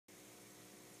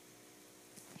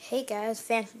Hey guys,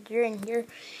 Fancy here.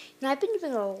 I've been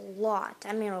doing a lot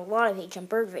of Agent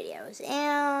Bird videos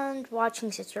and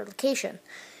watching Sister Location.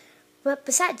 But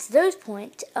besides those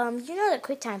points, you know that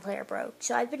QuickTime Player broke,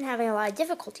 so I've been having a lot of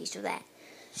difficulties with that.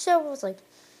 So I was like,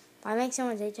 why make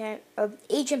someone's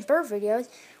Agent Bird videos?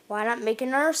 Why not make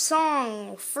another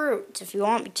song, Fruits, if you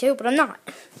want me to, but I'm not.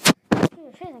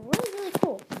 It's feeling really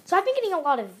cool. So I've been getting a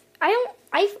lot of,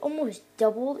 I've almost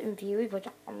doubled in views, which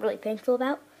I'm really thankful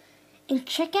about. And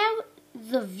check out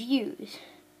the views.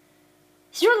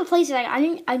 These are the places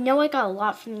I know I got a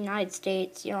lot from the United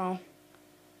States, you know.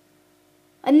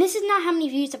 And this is not how many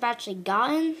views I've actually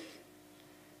gotten.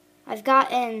 I've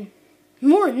gotten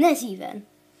more than this even.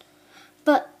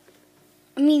 But,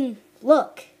 I mean,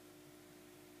 look.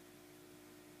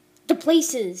 The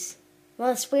places.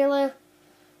 Venezuela,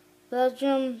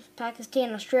 Belgium,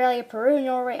 Pakistan, Australia, Peru,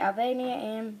 Norway, Albania,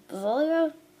 and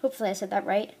Bolivia. Hopefully I said that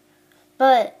right.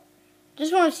 But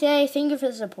just want to say thank you for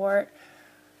the support.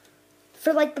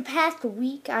 For like the past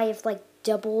week, I have like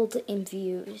doubled in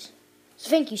views. So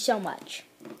thank you so much.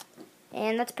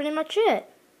 And that's pretty much it.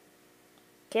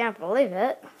 Can't believe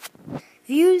it.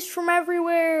 Views from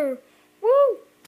everywhere. Woo!